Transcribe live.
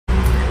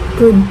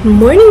Good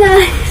morning,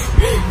 guys!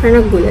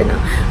 Nagula na.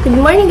 Good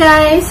morning,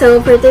 guys!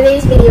 So, for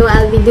today's video,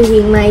 I'll be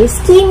doing my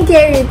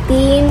skincare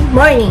routine,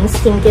 morning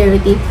skincare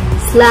routine,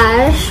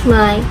 /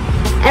 my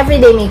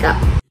everyday makeup.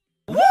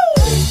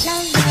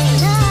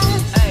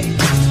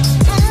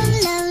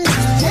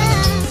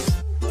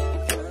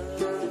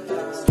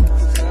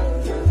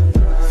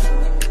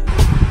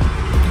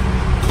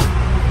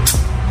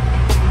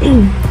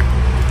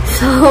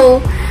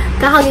 So,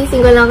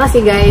 kakagising ko lang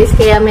kasi, guys,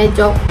 kaya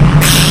medyo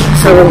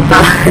sarong pa.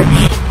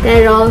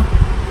 Pero,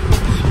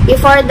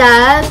 before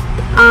that,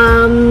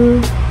 ano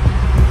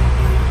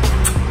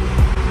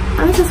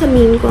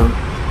sasabihin ko?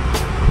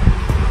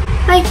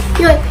 Ay,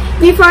 yun.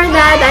 Before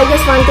that, I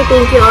just want to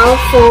thank you all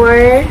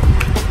for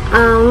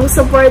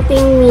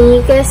supporting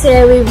me kasi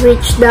we've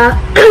reached the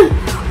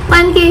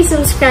 1K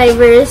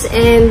subscribers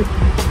and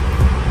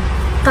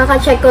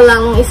kaka-check ko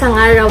lang isang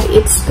araw,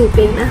 it's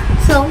 2K na.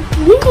 So,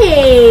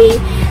 yay!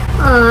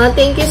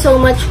 Thank you so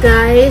much,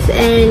 guys,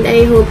 and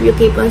I hope you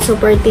keep on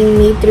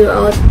supporting me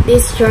throughout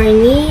this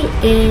journey,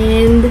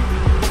 and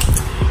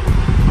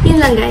yun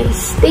lang,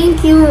 guys.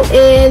 Thank you,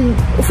 and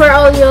for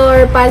all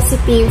your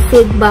positive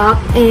feedback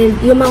and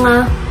yung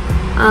mga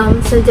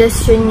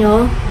suggestion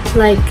nyo,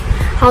 like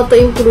how to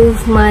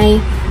improve my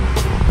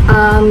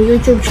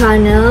YouTube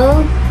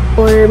channel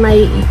or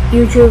my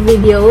YouTube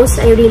videos.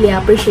 I really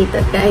appreciate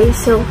that, guys.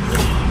 So,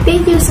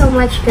 thank you so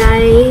much,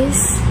 guys.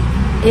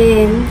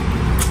 And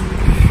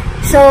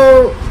so,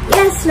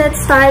 yes, let's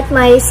start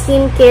my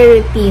skincare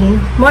routine.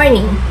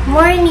 Morning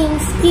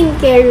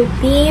skincare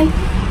routine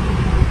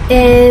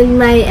and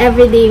my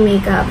everyday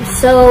makeup.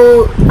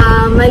 So,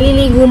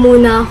 maliligo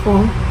muna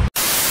ako.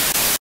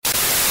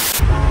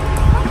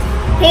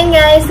 Hey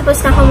guys,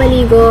 tapos na ako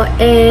maligo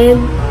and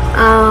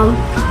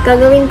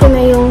gagawin ko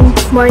na yung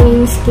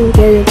morning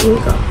skincare routine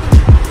ko.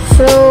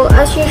 So,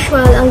 as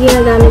usual, ang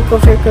ginagamit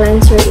ko for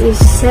cleanser is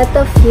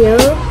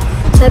Cetaphil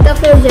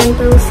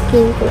Gentle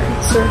Skin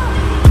Cleanser.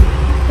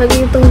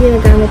 Lagi itong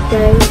ginagamit,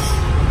 guys.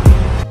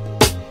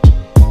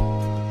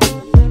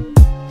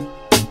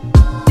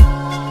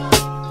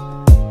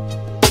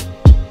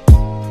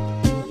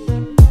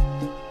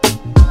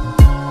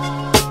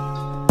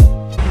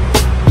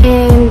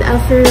 And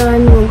after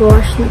run,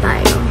 mag-wash na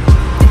tayo.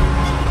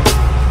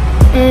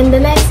 And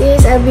the next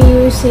is, I'll be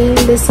using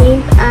the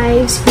St.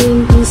 Ives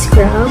Green Tea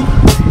Scrub.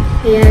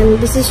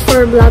 Ayan, this is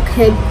for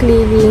blackhead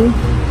clearing.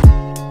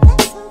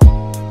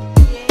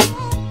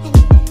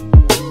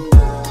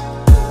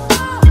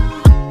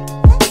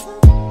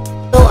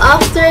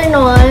 After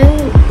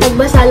nun,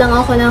 nagbasa lang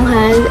ako ng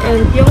hand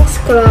and yung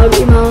scrub,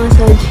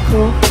 i-massage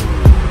ko.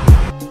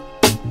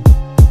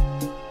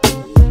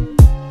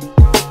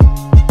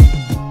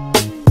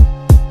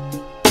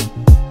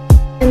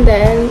 And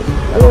then,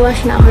 mag-wash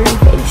na ako ng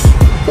face.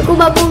 Hindi ko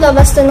ba pong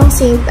labas to ng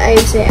St.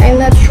 Ives eh.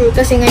 I'm not sure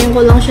kasi ngayon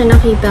ko lang siya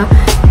nakita.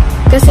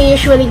 Kasi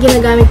usually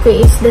ginagamit ko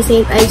is the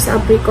St. Ives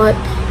Apricot.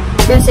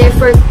 Kasi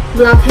for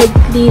blackhead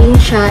clearing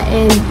siya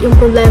and yung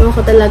problema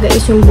ko talaga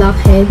is yung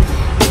blackhead.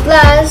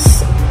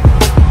 Plus,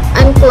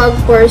 unclog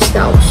pores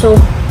daw. So,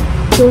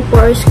 yung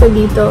pores ko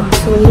dito.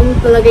 So, yun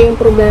talaga yung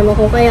problema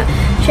ko. Kaya,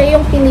 siya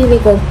yung pinili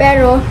ko.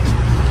 Pero,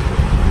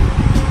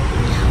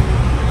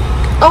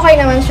 okay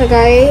naman siya,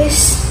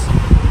 guys.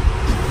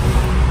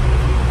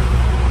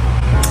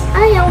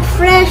 Ay, ang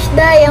fresh,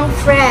 ang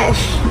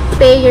fresh.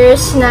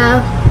 Payers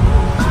na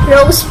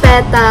rose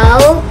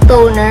petal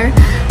toner.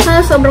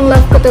 Sobrang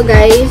love ko to,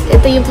 guys.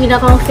 Ito yung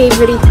pinakang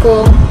favorite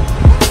ko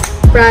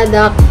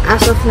product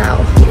as of now.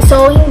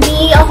 So,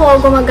 hindi ako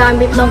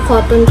gumagamit ng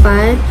cotton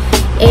pad.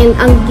 And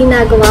ang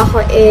ginagawa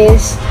ko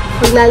is,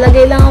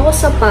 maglalagay lang ako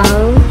sa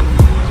palm.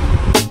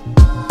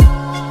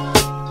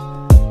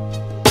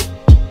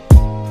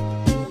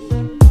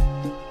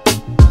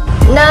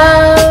 Na,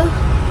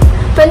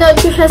 panood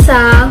ko siya sa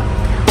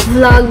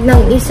vlog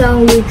ng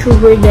isang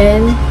YouTuber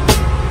din.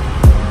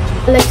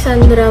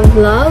 Alexandra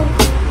Vlog.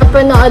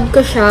 Panood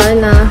ko siya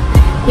na,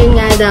 yun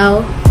nga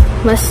daw,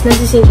 mas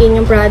nasisinkin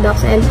yung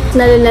products and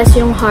nalalas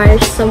yung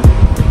harsh sa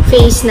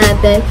face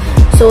natin.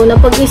 So,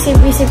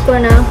 napag-isip-isip ko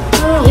na,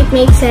 it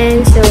makes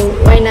sense. So,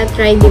 why not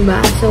try,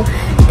 diba? So,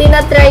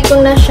 tinatry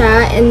ko na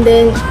siya and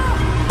then,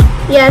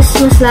 yes,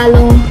 mas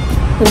lalong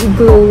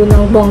nag-glow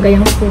ng bongga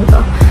yung skin ko.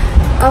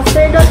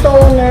 After the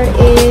toner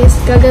is,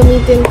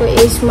 gagamitin ko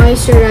is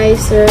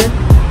moisturizer.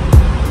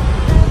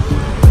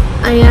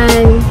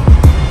 Ayan.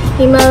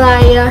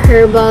 Himalaya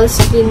Herbal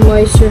Skin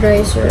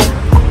Moisturizer.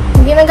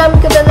 Ginagamit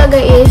ko talaga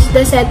is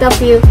the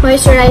Cetaphil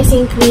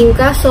Moisturizing Cream.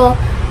 Kaso,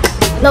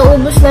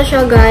 naubos na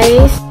siya,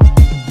 guys.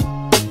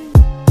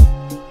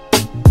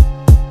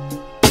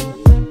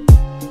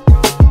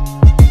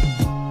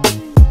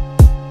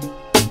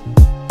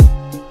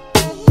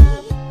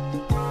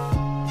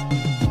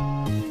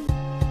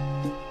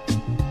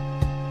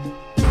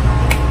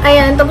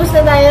 Ayan, tapos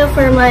na tayo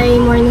for my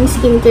morning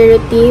skincare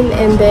routine.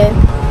 And then,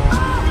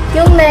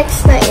 yung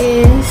next na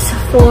is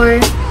for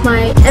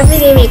my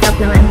everyday makeup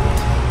naman.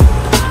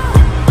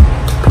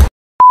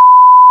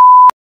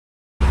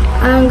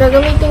 Ang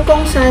gagamitin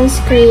kong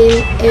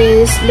sunscreen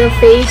is the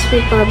Face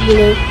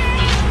Republic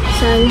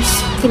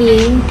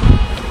sunscreen.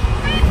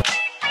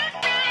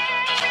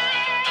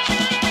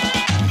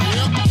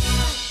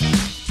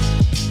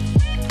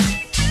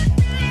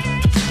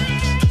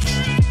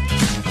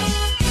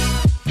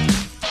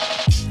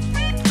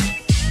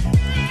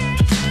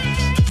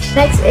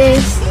 Next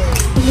is,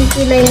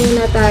 kikilay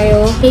muna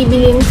tayo.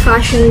 Maybelline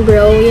Fashion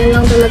Brow. Yan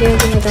lang talaga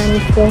yung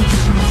tinagamit ko.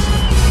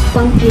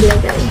 Pangkila,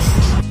 guys.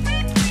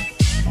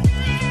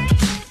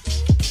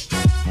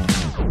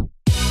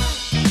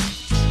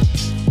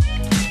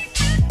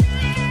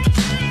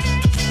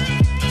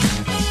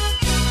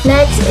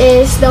 Next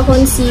is the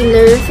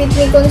concealer. Fit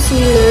Me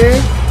Concealer.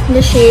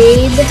 The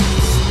shade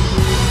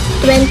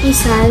 20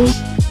 Sun.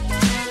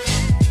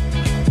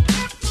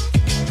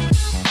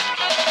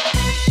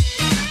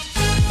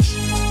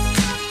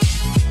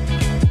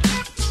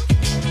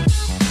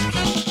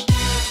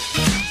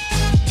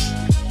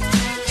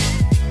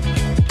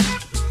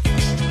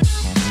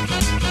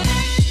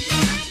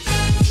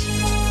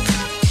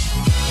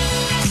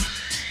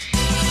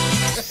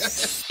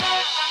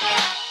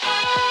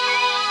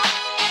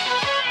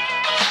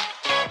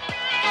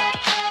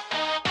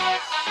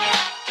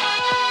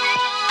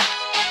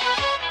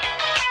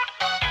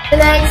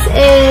 Next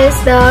is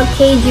the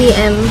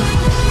KGM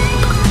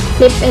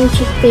Lip and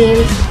Cheek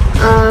Tint.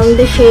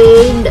 The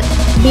shade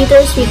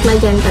Bittersweet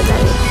Magenta,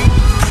 guys.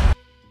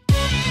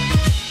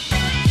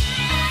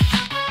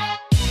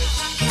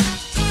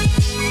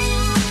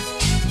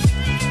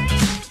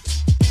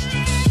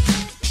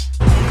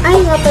 Ay,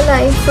 nga pala,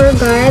 I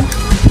forgot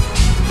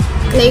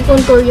na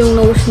i-contour yung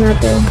nose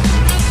natin.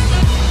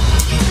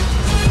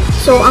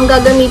 So, ang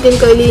gagamitin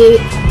ko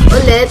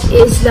ulit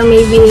is the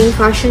Maybelline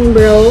Fashion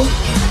Brow.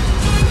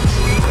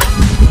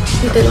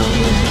 Ito lang.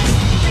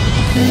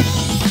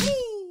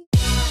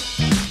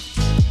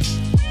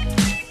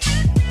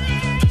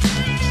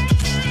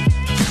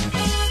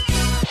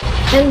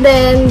 And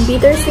then,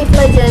 Bittersweet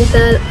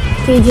Magenta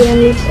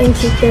KGM Lip and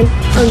Cheek Tint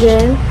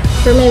again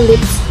for my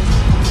lips.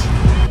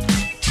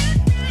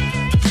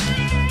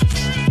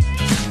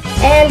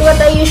 And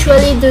what I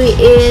usually do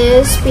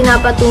is,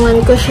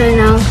 pinapatungan ko siya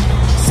ng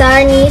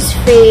Sarni's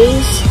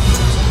Face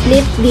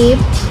Lip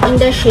Dip in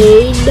the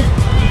shade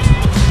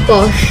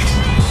Posh.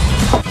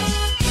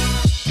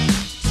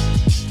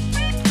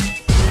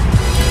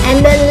 And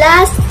then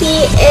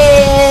lastly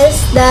is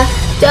the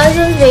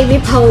Johnson's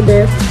Baby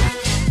Powder.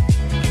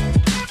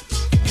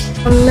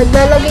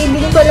 Naglalagay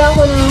din pala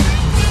ako ng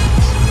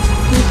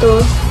dito.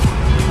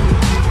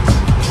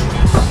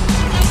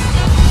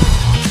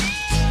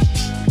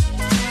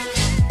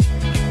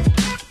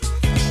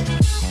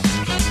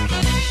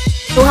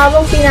 So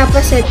habang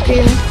pinapaset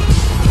ko yung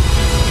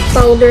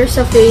powder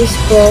sa face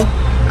ko,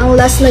 ang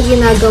last na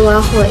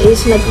ginagawa ko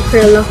is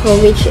nag-curl ako,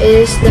 which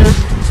is the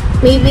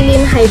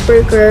Maybelline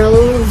Hyper Curl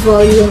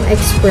Volume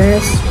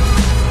Express.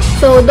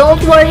 So, don't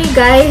worry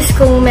guys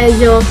kung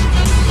medyo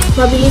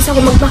mabilis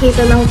ako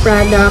magpakita ng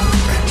product.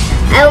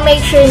 I'll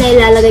make sure na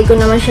ilalagay ko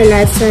naman siya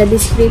lahat sa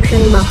description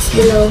box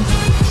below.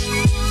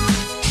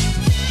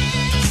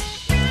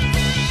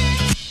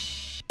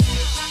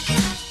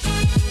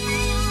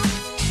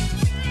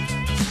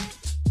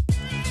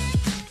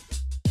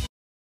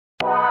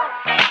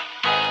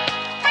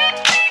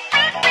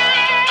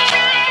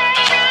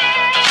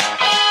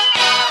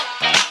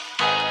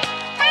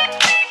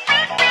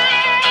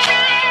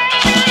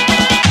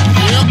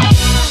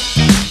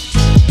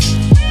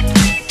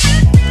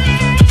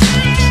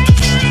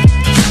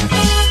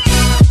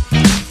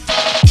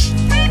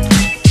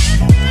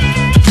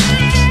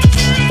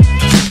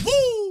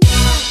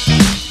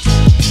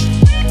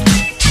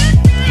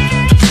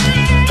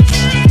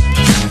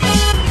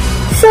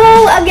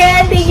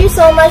 Again, thank you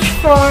so much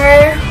for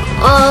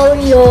all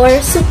your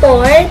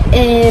support,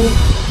 and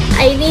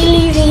I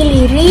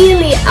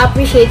really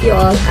appreciate you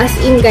all. As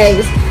in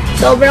guys,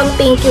 sobrang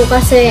thank you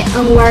kasi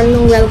ang warm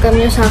nung welcome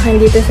nyo sa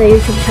akin dito sa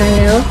YouTube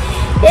channel.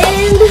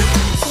 And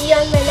see you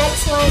on my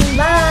next one.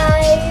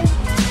 Bye!